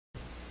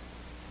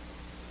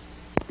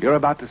You're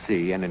about to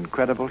see an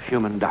incredible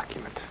human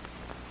document.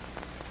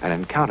 An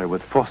encounter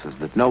with forces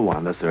that no one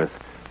on this earth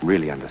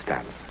really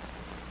understands.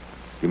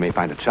 You may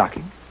find it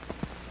shocking,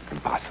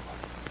 impossible.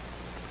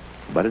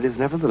 But it is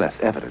nevertheless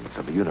evidence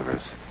of a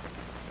universe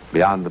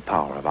beyond the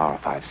power of our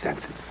five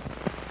senses.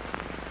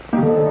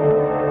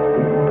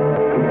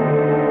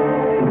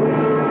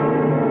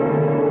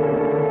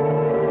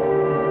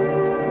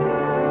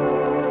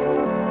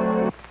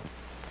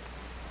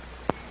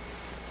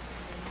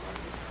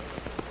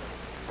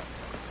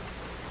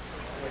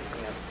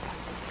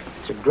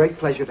 It's a great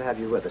pleasure to have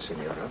you with us,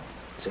 Senora.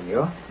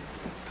 Senor?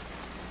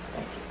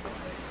 Thank you.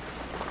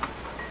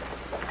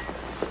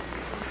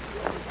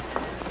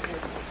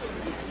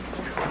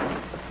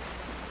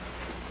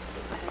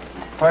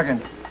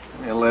 Perkins,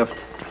 give me a lift.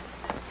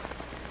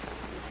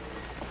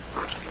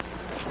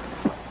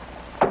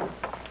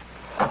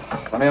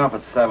 Let me off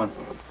at 7.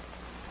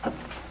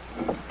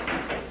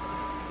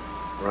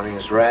 Running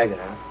us ragged,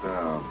 huh?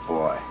 Oh,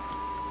 boy.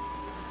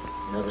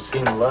 Never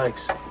seen the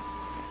likes.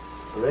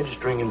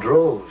 Registering in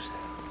droves.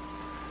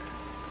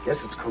 Guess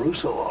it's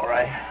Caruso, all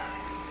right.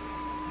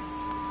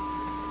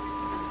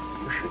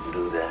 You shouldn't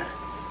do that.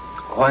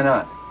 Why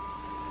not?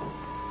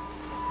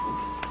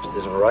 It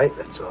isn't right,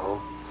 that's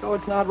all. So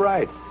it's not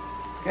right.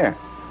 Here,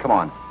 come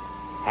on.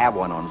 Have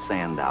one on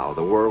Sandow,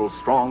 the world's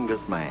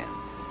strongest man.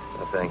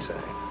 No, thanks,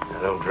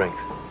 I don't drink.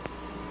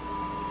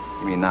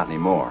 You mean not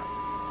anymore?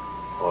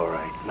 All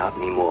right, not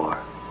anymore.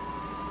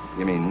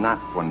 You mean not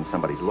when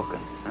somebody's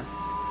looking, huh?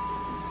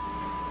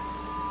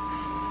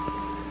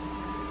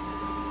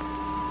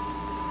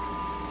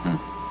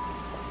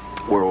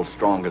 World's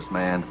strongest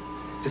man.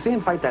 Did you see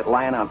him fight that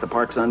lion out at the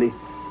park Sunday?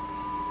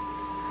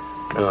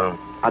 No.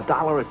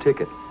 $1 a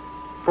ticket.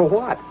 For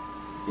what?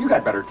 You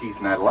got better teeth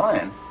than that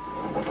lion.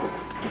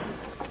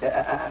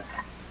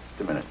 Just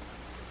a minute.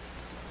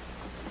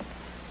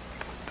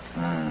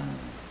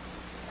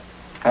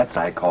 That's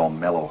what I call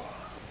mellow.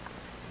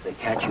 They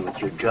catch you at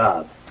your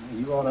job.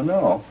 You ought to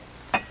know.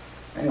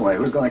 Anyway,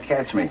 who's going to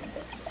catch me?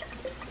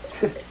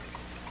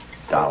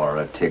 $1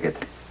 a ticket.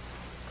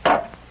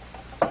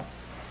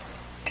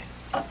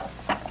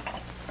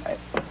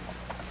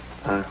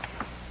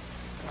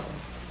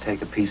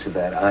 Take a piece of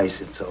that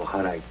ice. It's so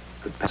hot I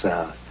could pass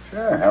out.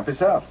 Sure, help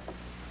yourself.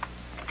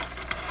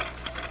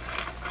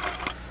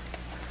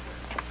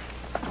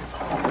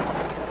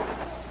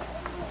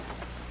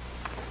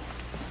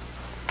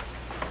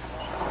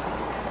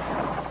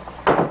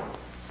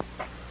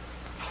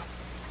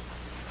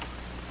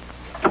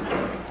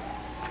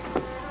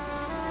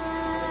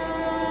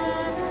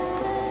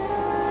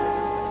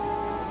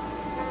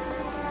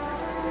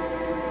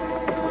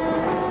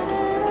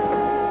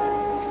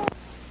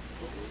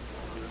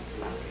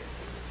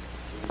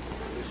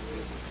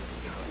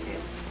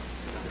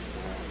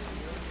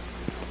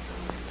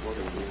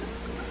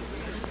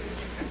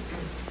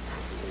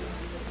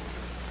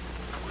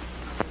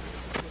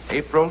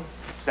 April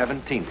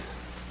 17th,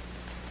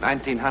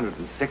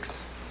 1906,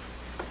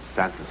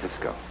 San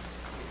Francisco.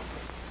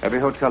 Every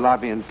hotel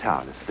lobby in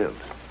town is filled.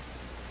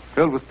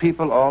 Filled with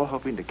people all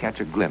hoping to catch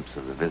a glimpse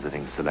of the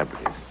visiting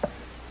celebrities.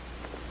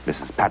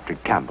 Mrs.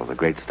 Patrick Campbell, the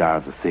great star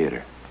of the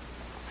theater.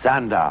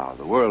 Sandow,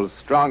 the world's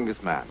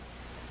strongest man.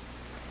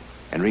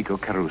 Enrico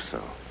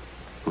Caruso,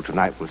 who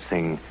tonight will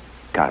sing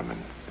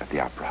Carmen at the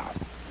Opera House.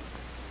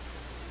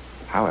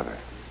 However,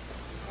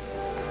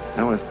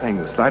 no one is paying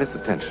the slightest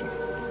attention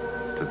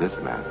to this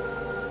man,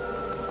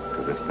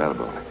 to this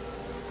bellboy.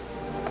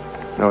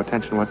 No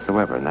attention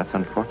whatsoever, and that's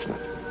unfortunate.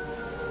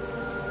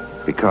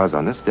 Because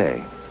on this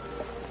day,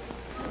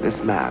 this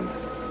man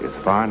is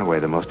far and away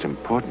the most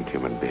important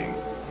human being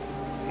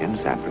in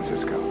San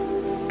Francisco.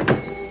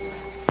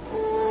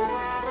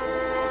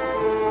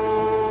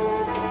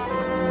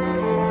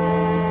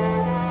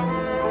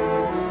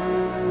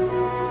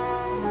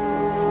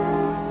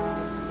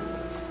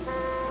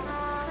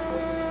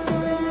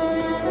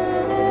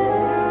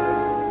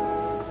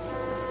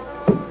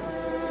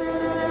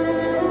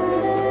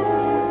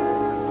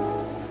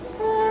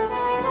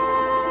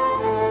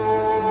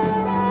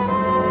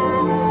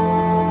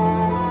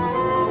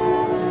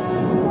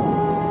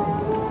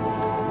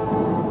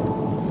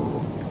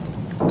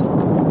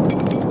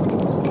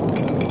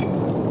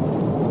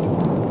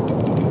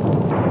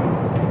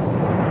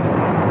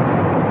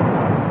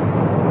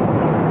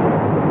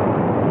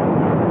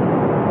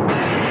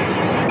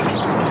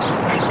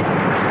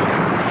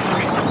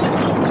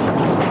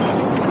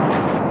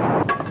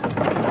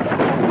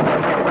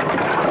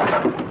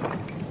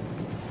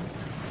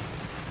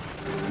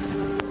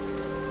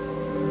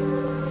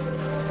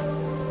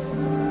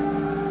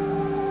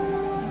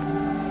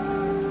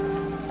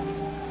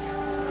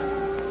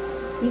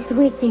 He's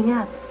waking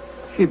up.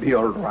 He'll be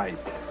all right.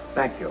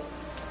 Thank you.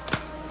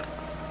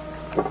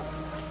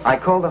 I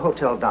called the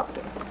hotel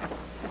doctor.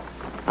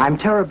 I'm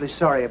terribly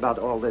sorry about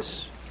all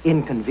this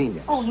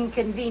inconvenience. Oh,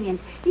 inconvenient.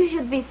 You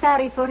should be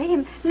sorry for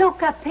him.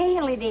 Look how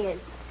pale it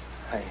is.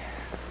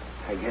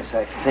 I guess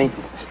I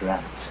fainted, Mr.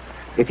 Adams.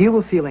 If you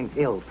were feeling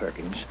ill,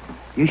 Perkins,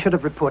 you should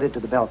have reported to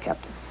the bell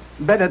captain.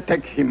 Better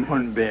take him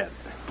on bed.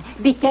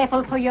 Be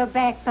careful for your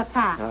back,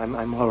 Papa.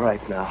 I'm all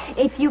right now.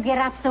 If you get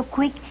up so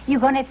quick, you're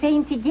going to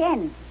faint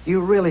again.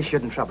 You really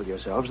shouldn't trouble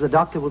yourselves. The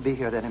doctor will be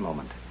here at any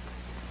moment.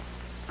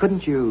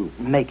 Couldn't you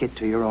make it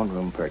to your own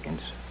room,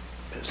 Perkins?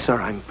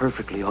 Sir, I'm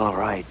perfectly all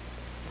right.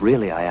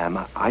 Really, I am.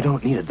 I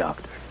don't need a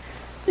doctor.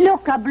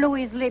 Look how blue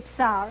his lips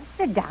are.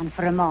 Sit down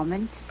for a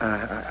moment.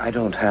 I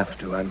don't have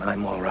to.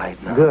 I'm all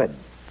right now. Good.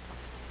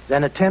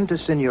 Then attend to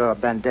Signor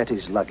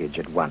Bandetti's luggage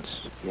at once.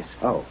 Yes.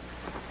 Oh,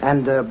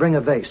 and bring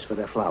a vase for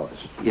their flowers.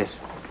 Yes.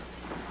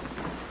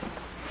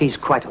 He's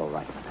quite all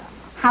right, madame.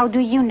 How do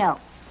you know?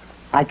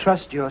 I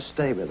trust your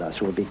stay with us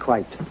will be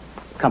quite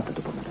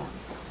comfortable, madame.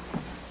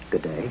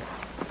 Good day.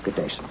 Good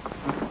day, sir.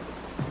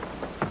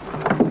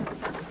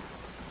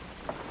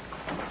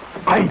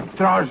 I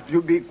trust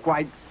you be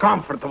quite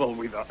comfortable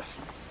with us.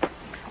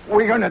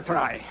 We're gonna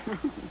try.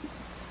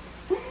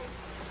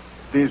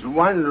 This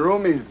one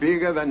room is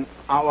bigger than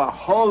our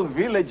whole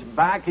village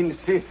back in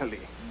Sicily.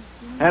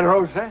 Eh,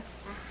 Rosa?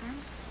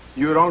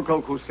 Your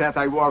uncle who said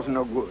I was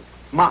no good.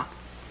 Ma,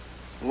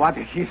 what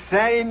did he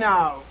say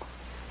now?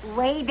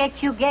 Wait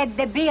that you get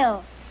the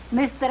bill,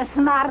 Mr.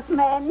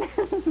 Smartman.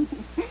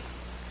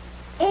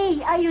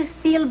 Hey, are you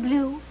still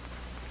blue?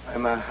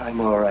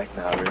 I'm all right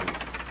now,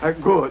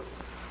 really. Good.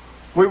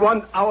 We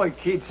want our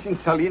kids in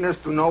Salinas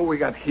to know we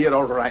got here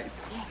all right.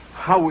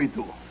 How we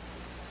do?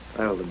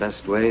 Well, the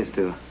best way is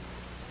to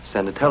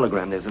send a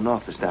telegram. There's an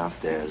office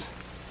downstairs.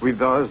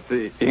 With us,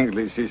 the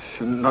English is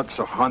not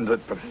so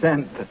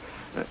 100%.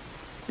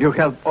 You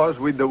help us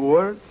with the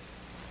words?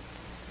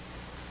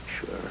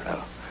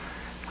 Sure.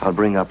 I'll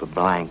bring up a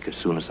blank as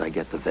soon as I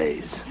get the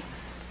vase.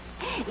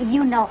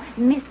 You know,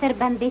 Mr.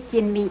 Bandetti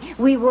and me,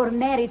 we were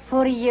married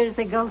 40 years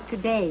ago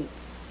today.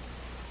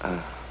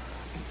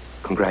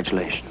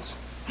 Congratulations.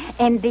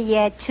 And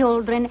the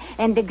children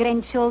and the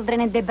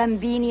grandchildren and the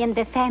bambini and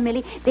the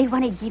family, they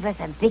want to give us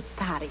a big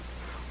party.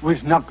 We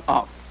snuck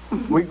up.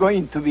 We're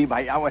going to be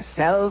by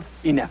ourselves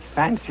in a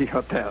fancy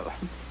hotel.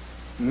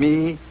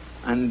 Me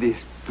and this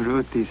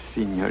pretty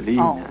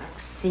signorina. Oh,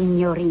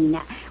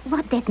 signorina.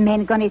 What that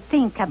man gonna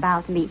think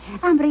about me?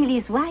 I'm really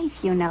his wife,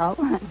 you know.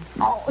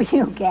 Oh,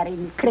 you're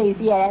getting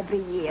crazier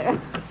every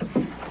year.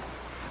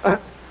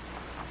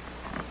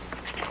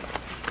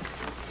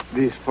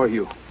 This for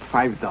you,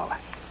 $5.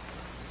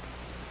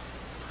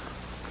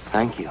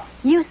 Thank you.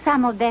 Use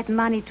some of that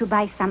money to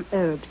buy some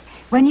herbs.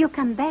 When you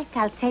come back,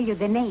 I'll tell you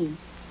the name.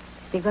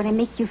 They're gonna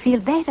make you feel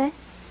better.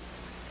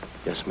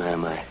 Yes,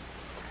 ma'am. I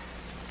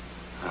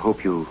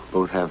hope you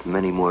both have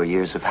many more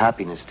years of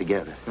happiness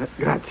together.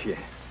 Grazie.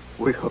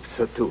 We hope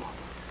so, too.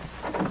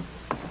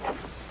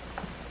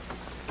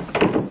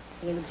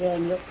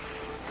 Eugenio,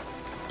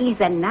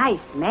 he's a nice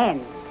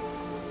man.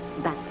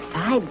 But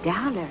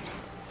 $5.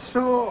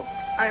 So,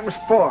 I'm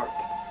sport.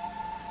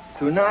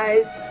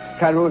 Tonight,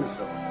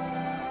 Caruso.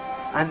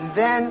 And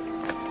then,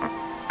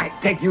 I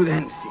take you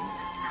dancing.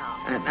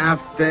 And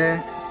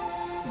after,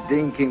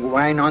 drinking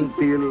wine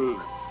until,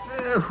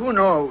 who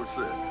knows,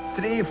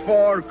 3,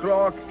 4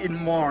 o'clock in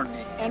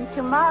morning. And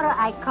tomorrow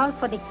I call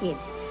for the kids.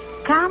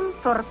 Come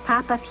for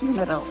Papa's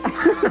funeral.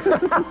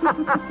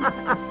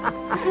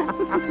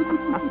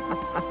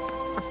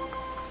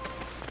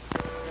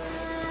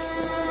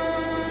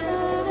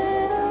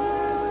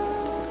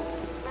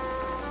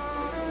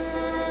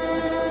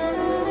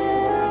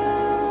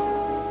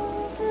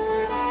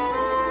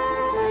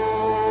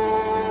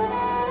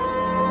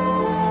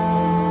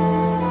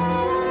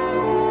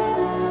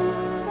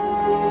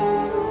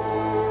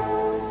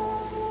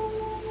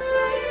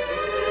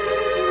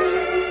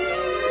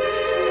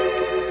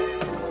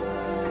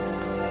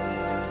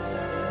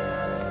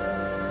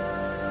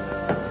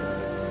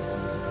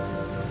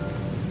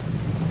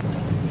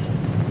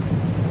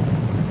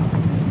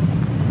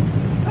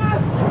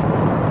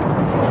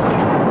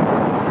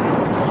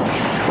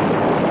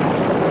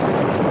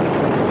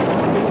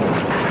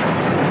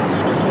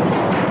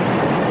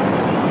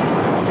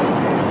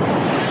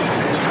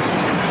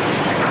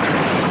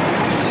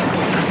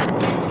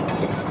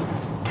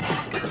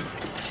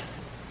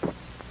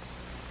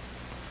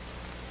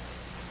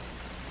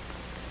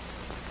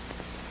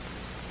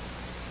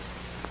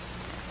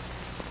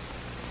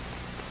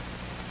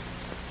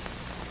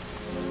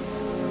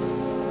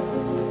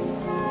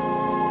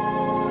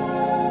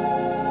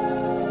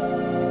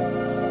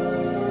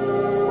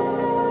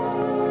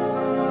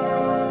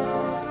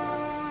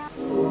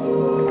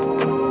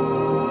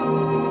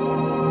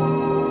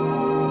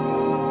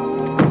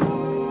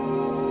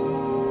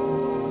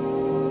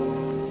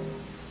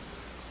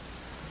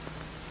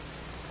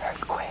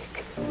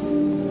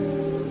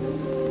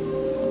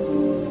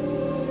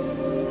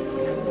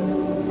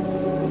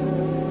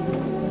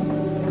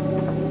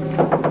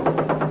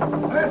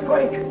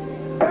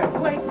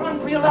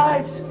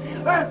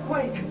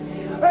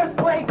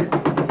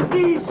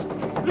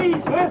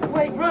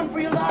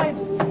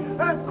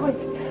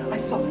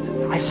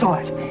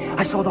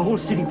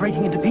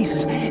 Breaking into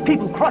pieces.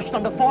 People crushed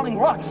under falling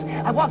rocks.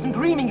 I wasn't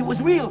dreaming. It was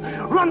real.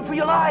 Run for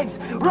your lives.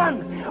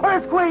 Run.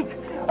 Earthquake.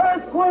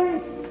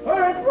 Earthquake.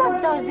 Earthquake.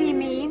 What does he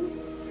mean?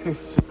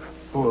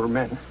 Poor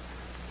man.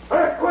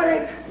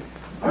 Earthquake!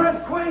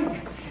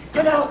 Earthquake!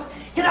 Get out!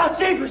 Get out!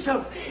 Save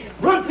yourself!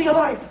 Run for your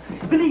life!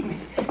 Believe me,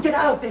 get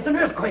out! There's an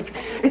earthquake!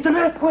 It's an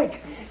earthquake!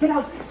 Get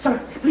out!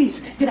 Sir,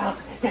 please, get out!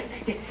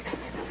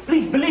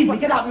 Please, believe me,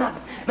 get out now!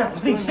 Now,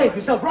 please, save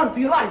yourself! Run for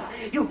your life!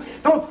 You,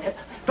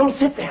 don't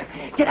sit there!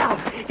 Get out!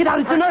 Get out!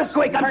 It's an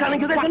earthquake! I'm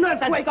telling you, there's an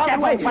earthquake on the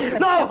way!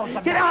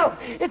 No! Get out!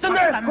 It's an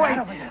earthquake!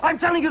 I'm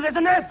telling you, there's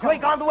an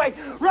earthquake on the way!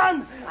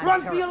 Run!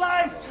 Run for your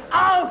lives!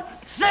 Out!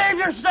 Save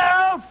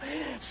yourself!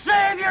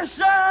 Save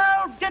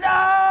yourself! Get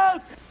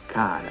out!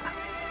 Cara,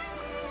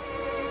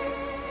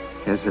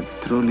 has it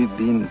truly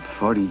been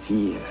 40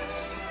 years?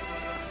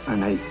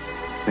 And I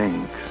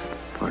thanks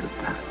for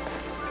that.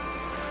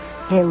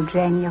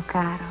 Eugenio,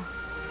 caro.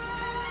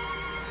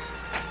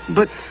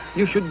 But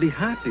you should be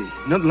happy,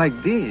 not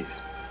like this.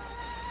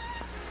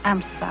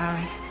 I'm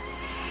sorry.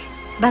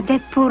 But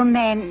that poor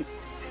man,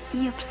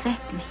 he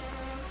upset me.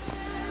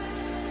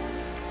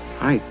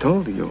 I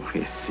told you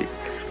he's sick.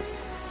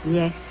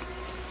 Yes,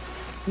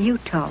 you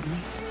told me.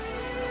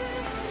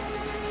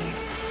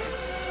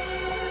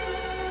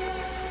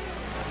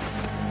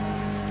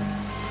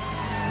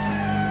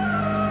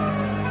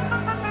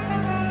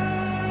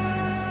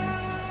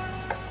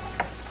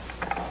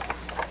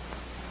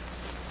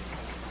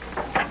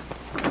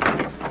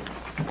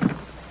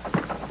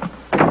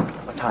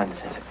 What time is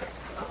it?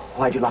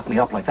 Why'd you lock me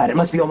up like that? It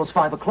must be almost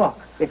 5 o'clock.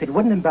 If it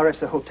wouldn't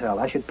embarrass the hotel,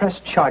 I should press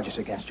charges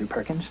against you,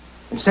 Perkins,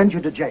 and send you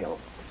to jail.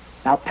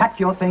 Now pack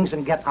your things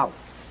and get out.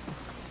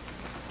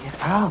 Get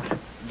out.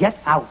 Get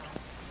out.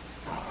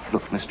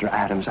 Look, Mr.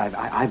 Adams,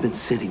 I've been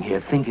sitting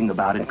here thinking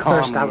about it At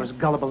calmly. first, I was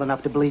gullible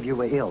enough to believe you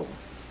were ill.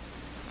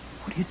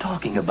 What are you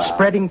talking about?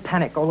 Spreading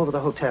panic all over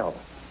the hotel.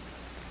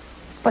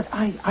 But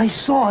I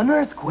saw an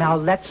earthquake. Now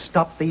let's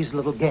stop these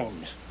little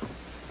games.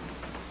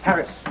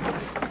 Harris,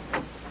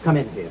 come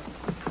in here.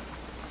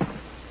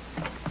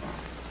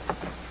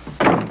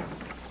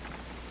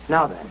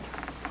 Now then,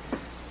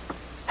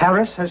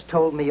 Harris has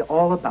told me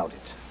all about it.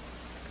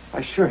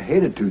 I sure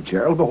hated to,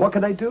 Gerald, but what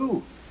could I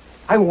do?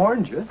 I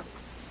warned you.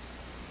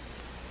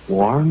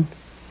 Warned?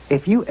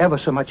 If you ever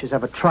so much as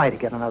ever try to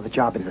get another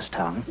job in this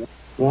town...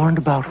 Warned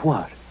about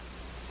what?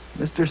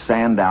 Mr.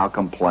 Sandow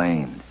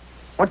complained.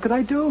 What could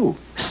I do?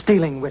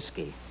 Stealing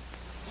whiskey.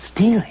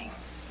 Stealing?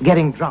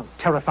 Getting drunk,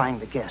 terrifying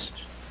the guests.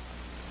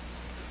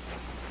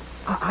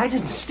 I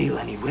didn't steal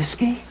any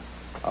whiskey.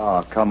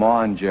 Oh, come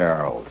on,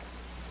 Gerald.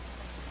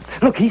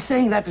 Look, he's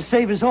saying that to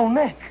save his own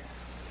neck.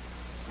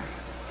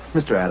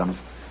 Mr. Adams,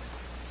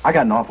 I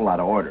got an awful lot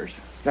of orders.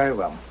 Very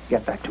well.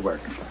 Get back to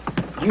work.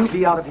 You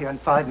be out of here in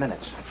 5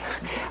 minutes.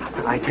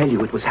 I tell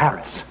you, it was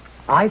Harris.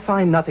 I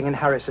find nothing in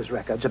Harris's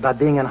records about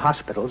being in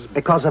hospitals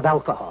because of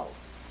alcohol.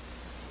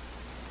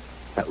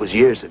 That was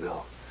years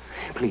ago.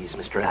 Please,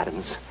 Mr.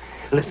 Adams,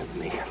 listen to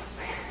me.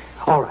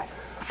 All right,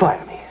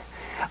 fire me.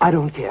 I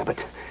don't care,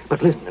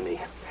 but listen to me.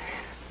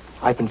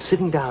 I've been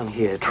sitting down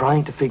here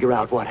trying to figure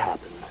out what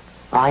happened.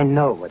 I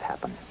know what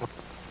happened.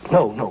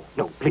 No,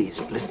 please,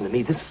 listen to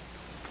me.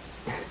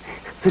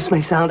 This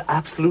may sound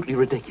absolutely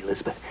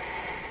ridiculous, but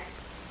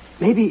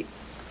maybe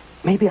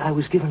I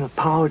was given a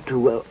power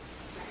to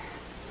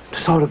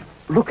sort of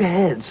look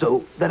ahead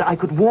so that I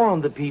could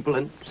warn the people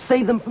and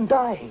save them from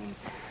dying.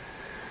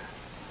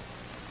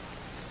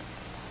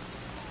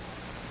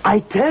 I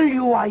tell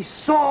you, I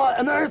saw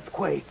an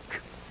earthquake.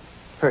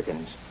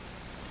 Perkins,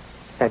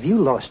 have you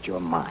lost your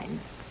mind?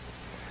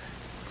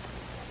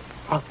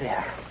 Out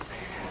there.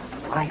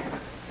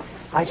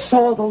 I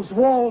saw those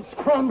walls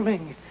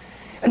crumbling.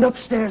 And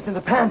upstairs in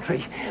the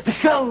pantry, the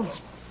shelves.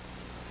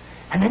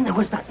 And then there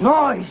was that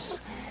noise.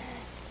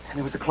 And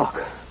there was a clock.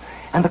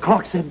 And the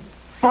clock said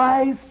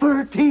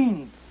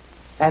 5:13.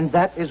 And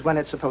that is when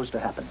it's supposed to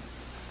happen.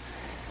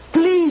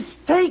 Please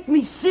take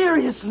me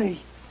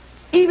seriously.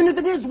 Even if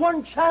it is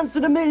one chance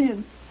in a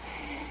million.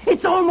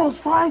 It's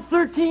almost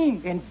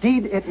 5:13.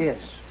 Indeed it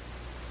is.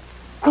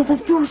 Well,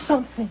 then do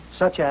something.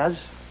 Such as?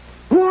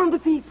 Warn the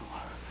people.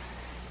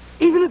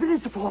 Even if it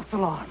is a false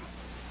alarm.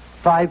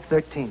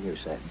 5:13, you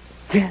said.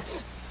 Yes.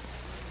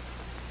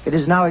 It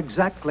is now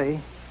exactly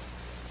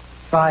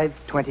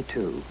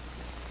 5:22.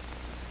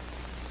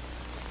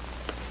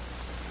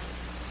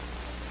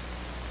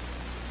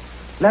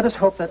 Let us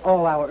hope that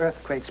all our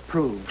earthquakes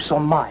prove so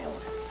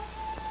mild.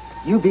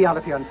 You be out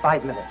of here in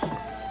 5 minutes.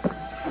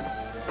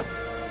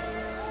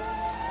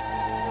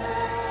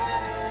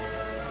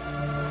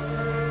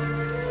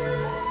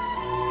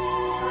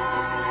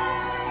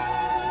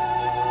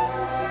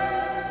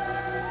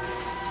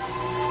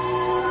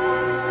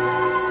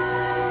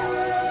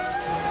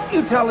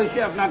 You tell the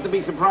chef not to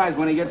be surprised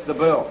when he gets the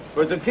bill.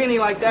 For a zucchini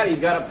like that, he's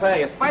got to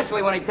pay,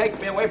 especially when he takes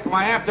me away from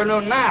my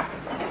afternoon nap.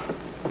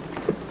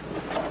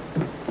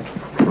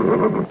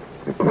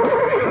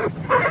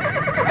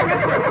 Hey,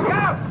 mister, look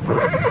out!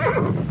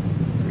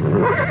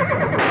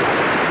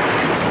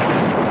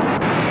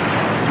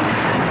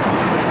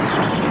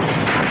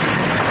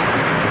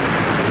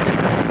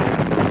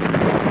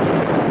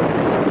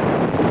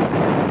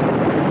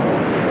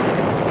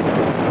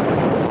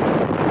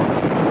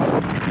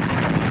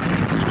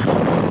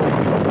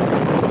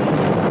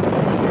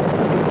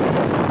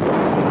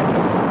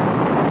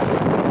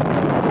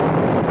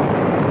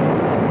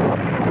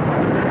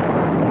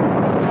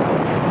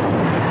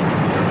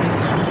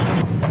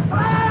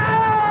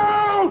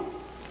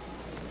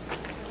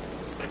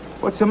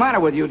 What's the matter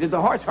with you? Did the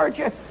horse hurt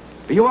you?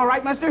 Are you all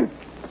right, mister?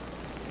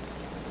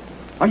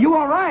 Are you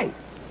all right?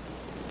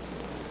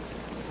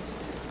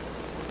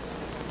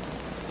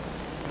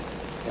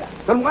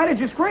 Then why did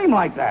you scream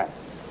like that?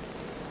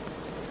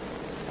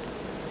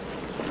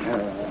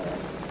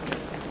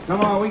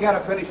 Come on, we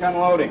gotta finish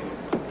unloading.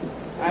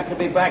 I have to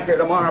be back here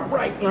tomorrow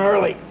bright and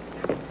early.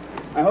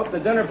 I hope the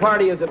dinner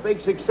party is a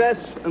big success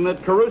and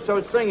that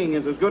Caruso's singing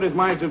is as good as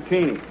my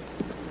zucchini.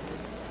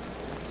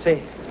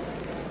 Say,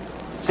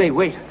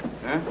 wait.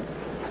 Huh?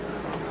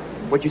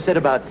 What you said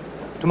about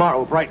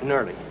tomorrow, bright and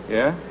early.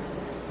 Yeah?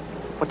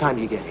 What time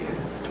do you get here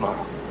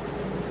tomorrow?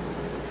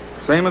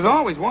 Same as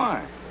always.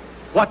 Why?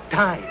 What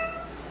time?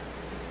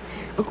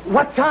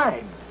 What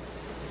time?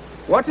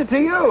 What's it to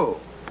you?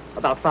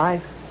 About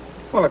 5?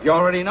 Well, if you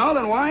already know,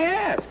 then why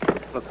ask?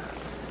 Look,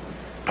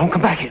 don't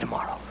come back here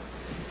tomorrow.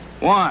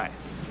 Why?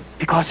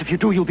 Because if you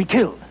do, you'll be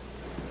killed.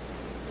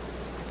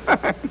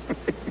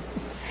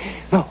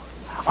 No,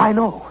 I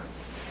know.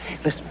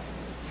 Listen,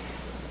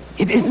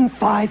 it isn't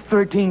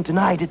 5:13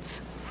 tonight.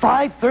 It's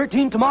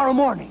 5:13 tomorrow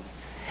morning.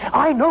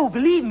 I know,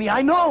 believe me,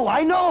 I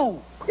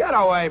know. Get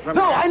away from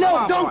me. No, I know,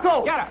 Come on, don't boy.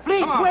 go. Get up.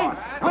 Please, Come on, wait, boy.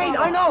 Come wait, on,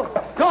 I know.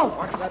 Don't,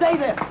 stay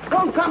there.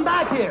 Don't come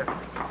back here.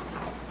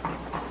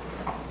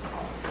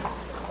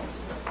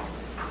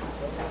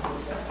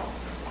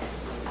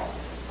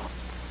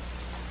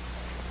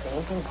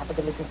 Same thing happened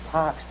to Mrs.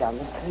 Parks down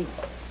the street.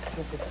 She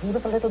has this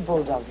beautiful little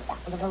bulldog, the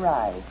apple of her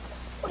eye.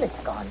 Well, it's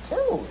gone,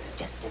 too.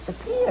 Just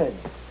disappeared.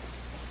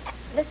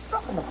 This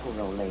broken the poor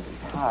old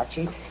lady's heart.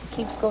 She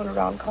keeps going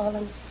around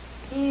calling,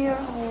 "Dear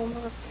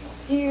Homer,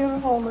 dear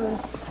Homer," in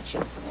such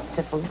a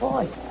pitiful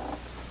voice.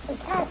 The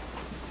cat.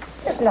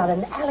 There's not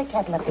an alley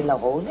cat left in the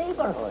whole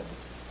neighborhood.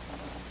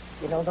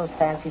 You know those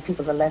fancy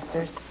people, the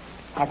Lesters,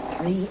 had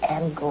 3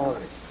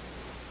 Angors.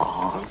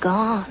 All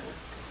gone.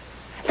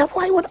 Now,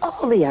 why would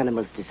all the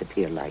animals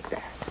disappear like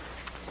that?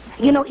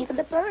 You know, even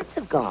the birds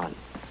have gone.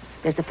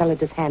 There's a fella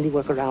does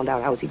handiwork around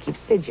our house. He keeps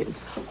pigeons,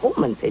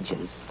 Holman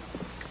pigeons.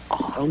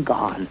 All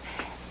gone.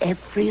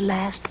 Every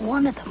last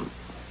one of them.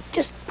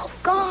 Just poof,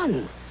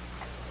 gone.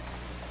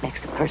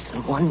 Makes a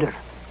person wonder.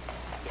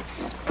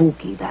 It's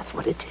spooky, that's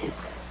what it is.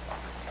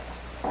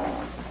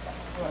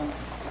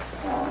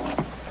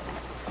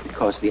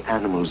 Because the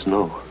animals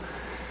know.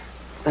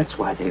 That's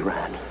why they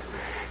ran.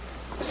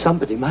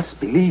 Somebody must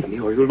believe me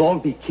or you'll all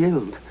be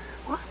killed.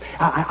 What?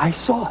 I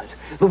saw it.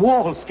 The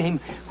walls came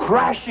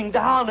crashing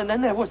down, and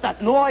then there was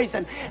that noise,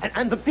 and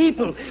the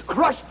people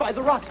crushed by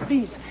the rocks.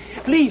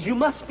 Please, you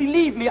must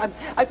believe me.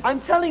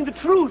 I'm telling the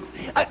truth.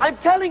 I'm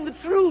telling the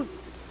truth.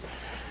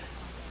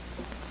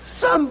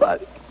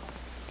 Somebody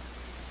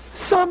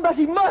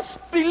must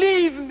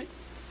believe me.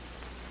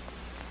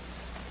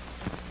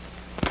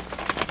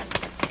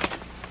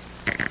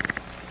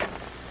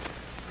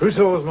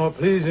 Crusoe was more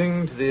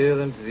pleasing to the ear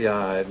than to the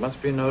eye. It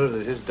must be noted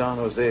that his Don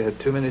Jose had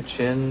too many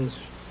chins.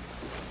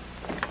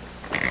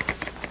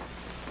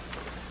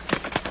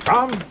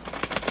 Come,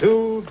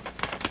 too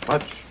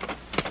much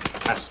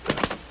faster.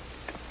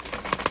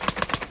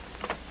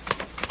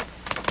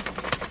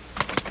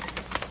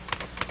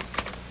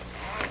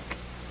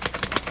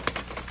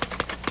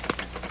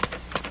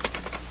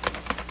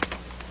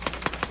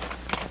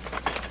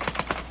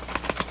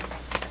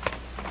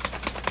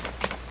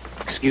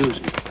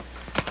 Excuse me.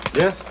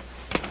 Yes?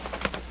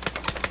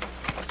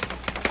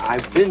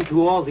 I've been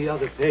to all the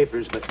other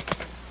papers, but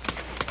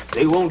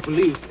they won't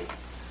believe me.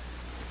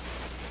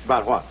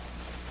 About what?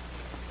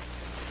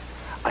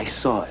 I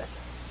saw it.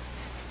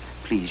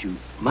 Please, you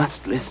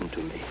must listen to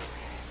me.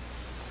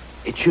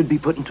 It should be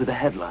put into the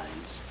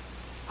headlines.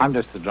 I'm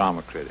just the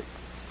drama critic.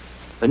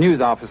 The news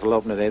office will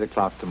open at 8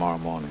 o'clock tomorrow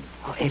morning.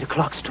 Oh, 8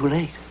 o'clock's too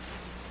late.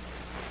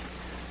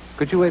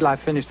 Could you wait till I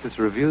finish this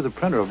review? The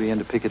printer will be in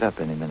to pick it up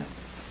any minute.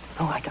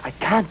 No, I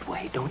can't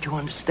wait. Don't you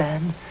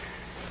understand?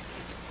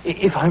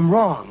 If I'm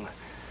wrong,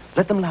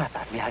 let them laugh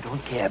at me. I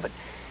don't care. But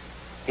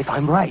if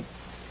I'm right,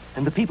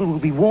 then the people will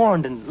be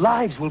warned and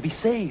lives will be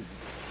saved.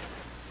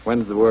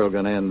 When's the world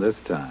going to end this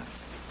time?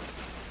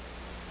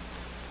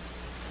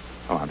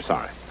 Oh, I'm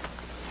sorry.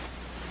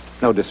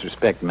 No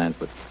disrespect meant,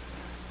 but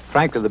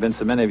frankly, there have been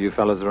so many of you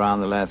fellows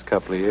around the last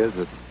couple of years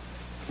that,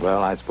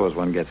 well, I suppose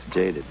one gets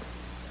jaded.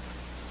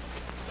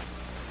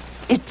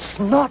 It's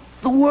not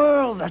the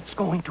world that's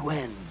going to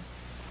end.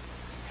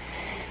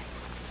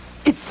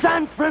 It's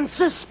San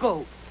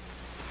Francisco.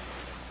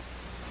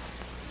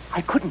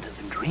 I couldn't have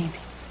been dreaming.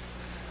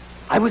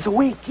 I was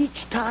awake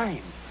each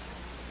time.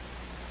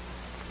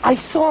 I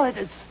saw it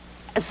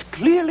as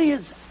clearly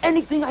as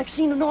anything I've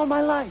seen in all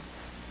my life.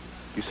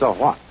 You saw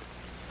what?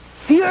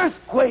 The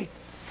earthquake.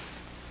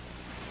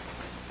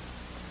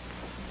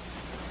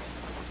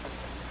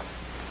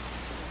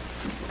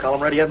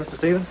 Column ready yet, Mr.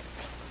 Stevens?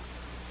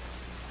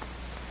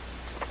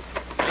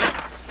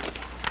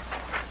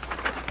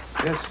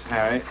 Yes,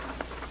 Harry.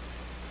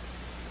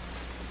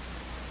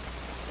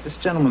 This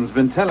gentleman's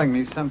been telling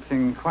me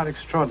something quite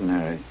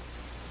extraordinary.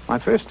 My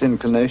first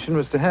inclination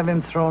was to have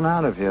him thrown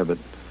out of here, but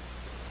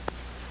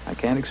I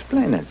can't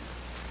explain it.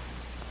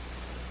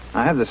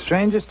 I have the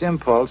strangest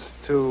impulse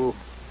to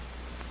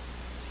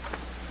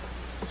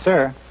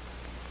Sir,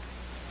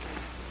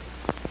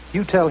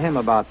 you tell him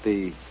about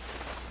the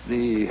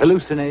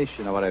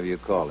hallucination or whatever you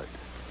call it.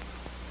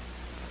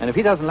 And if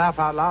he doesn't laugh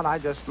out loud, I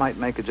just might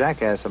make a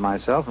jackass of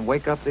myself and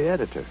wake up the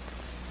editor.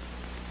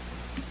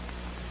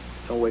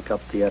 Don't wake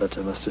up the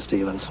editor, Mr.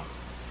 Stevens.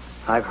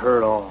 I've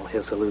heard all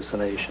his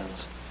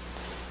hallucinations.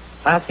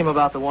 Ask him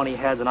about the one he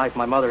had the night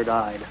my mother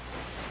died.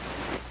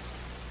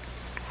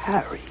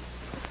 Harry.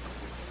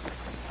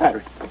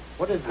 Harry.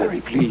 What is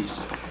Harry, please.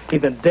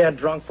 He'd been dead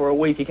drunk for a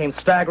week. He came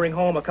staggering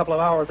home a couple of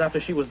hours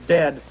after she was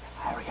dead.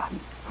 Harry,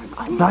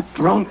 I'm not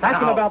drunk Ask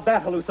him now. about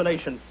that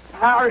hallucination.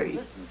 Harry.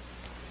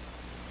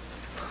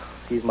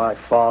 He's my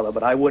father,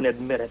 but I wouldn't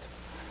admit it.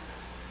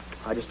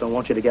 I just don't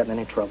want you to get in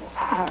any trouble.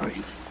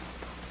 Harry.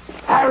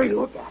 Harry,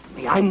 look at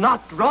me. I'm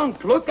not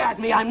drunk. Look at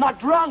me. I'm not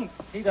drunk.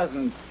 He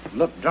doesn't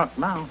look drunk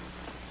now.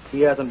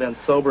 He hasn't been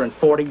sober in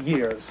 40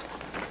 years.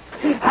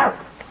 Harry.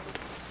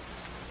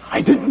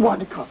 I didn't want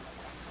to come.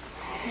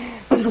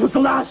 But it was the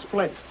last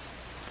place.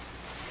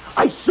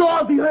 I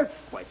saw the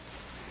earthquake.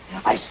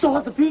 I saw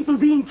the people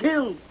being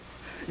killed.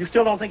 You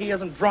still don't think he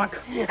isn't drunk?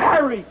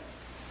 Harry.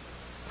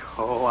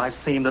 Oh, I've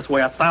seen him this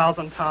way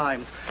 1,000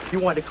 times. You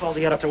wanted to call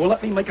the editor. Well,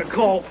 let me make a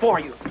call for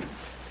you.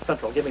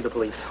 Central, give me the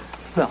police.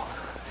 No.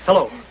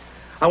 Hello.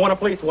 I want a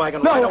police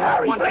wagon. No,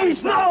 Harry,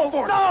 please, no,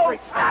 no,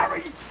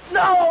 Harry,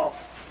 no,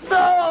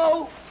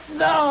 no,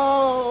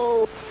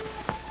 no.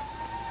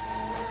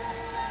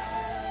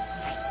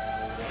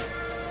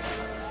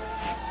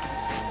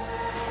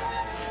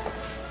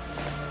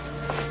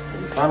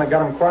 You finally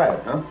got him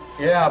quiet, huh?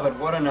 Yeah, but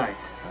what a night.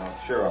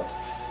 Oh, sure.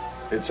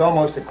 It's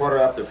almost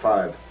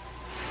 5:15.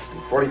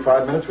 In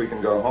 45 minutes, we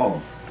can go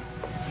home.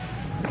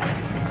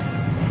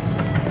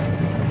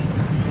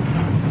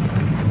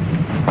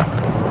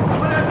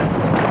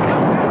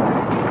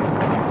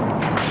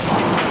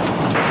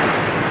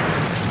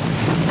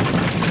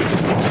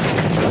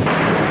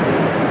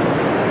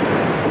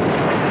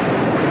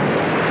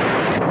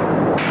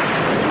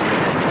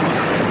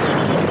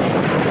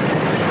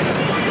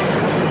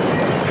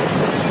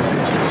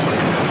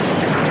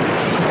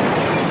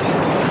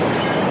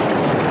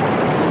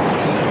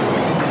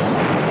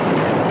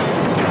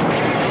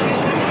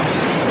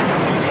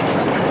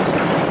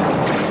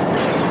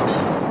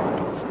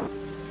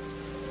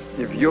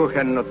 If you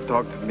had not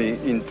talked me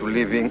into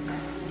leaving,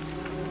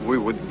 we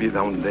would be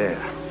down there.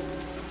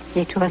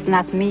 It was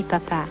not me,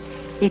 Papa.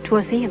 It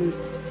was him,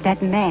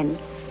 that man.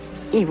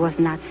 He was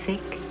not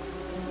sick.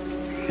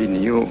 He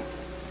knew.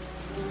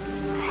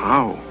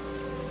 How?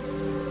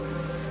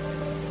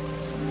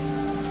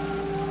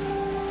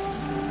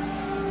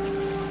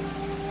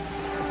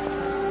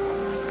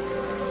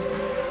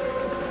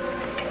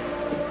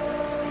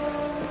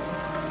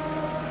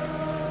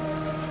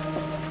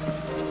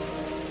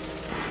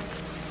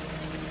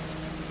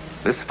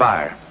 This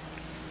fire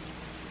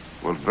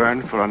will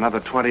burn for another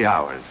 20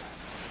 hours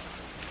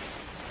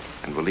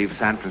and will leave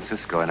San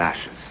Francisco in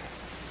ashes.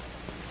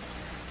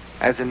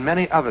 As in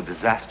many other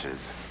disasters,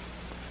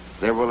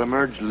 there will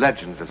emerge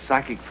legends of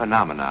psychic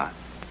phenomena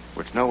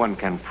which no one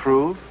can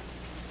prove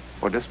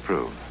or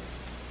disprove.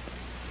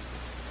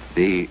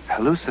 The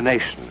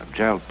hallucination of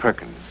Gerald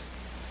Perkins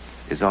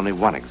is only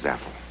one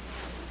example.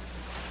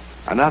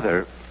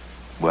 Another,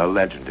 well,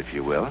 legend, if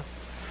you will,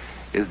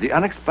 is the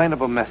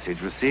unexplainable message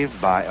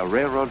received by a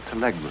railroad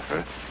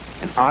telegrapher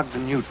in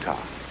Ogden,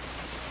 Utah,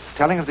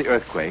 telling of the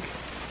earthquake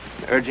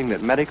and urging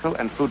that medical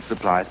and food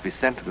supplies be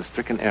sent to the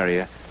stricken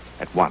area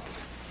at once.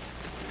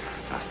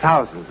 Now,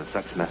 thousands of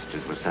such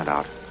messages were sent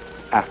out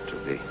after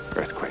the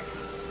earthquake.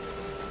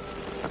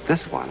 But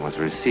this one was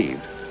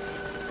received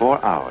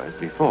 4 hours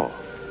before.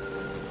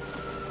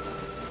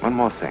 One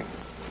more thing.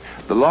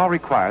 The law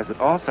requires that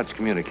all such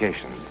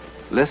communications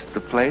list the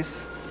place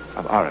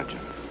of origin.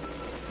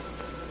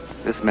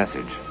 This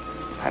message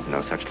had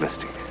no such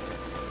listing.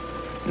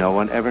 No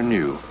one ever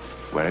knew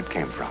where it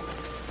came from.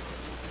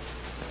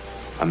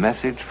 A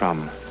message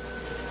from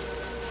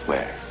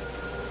where?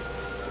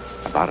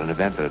 About an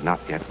event that had not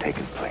yet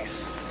taken place.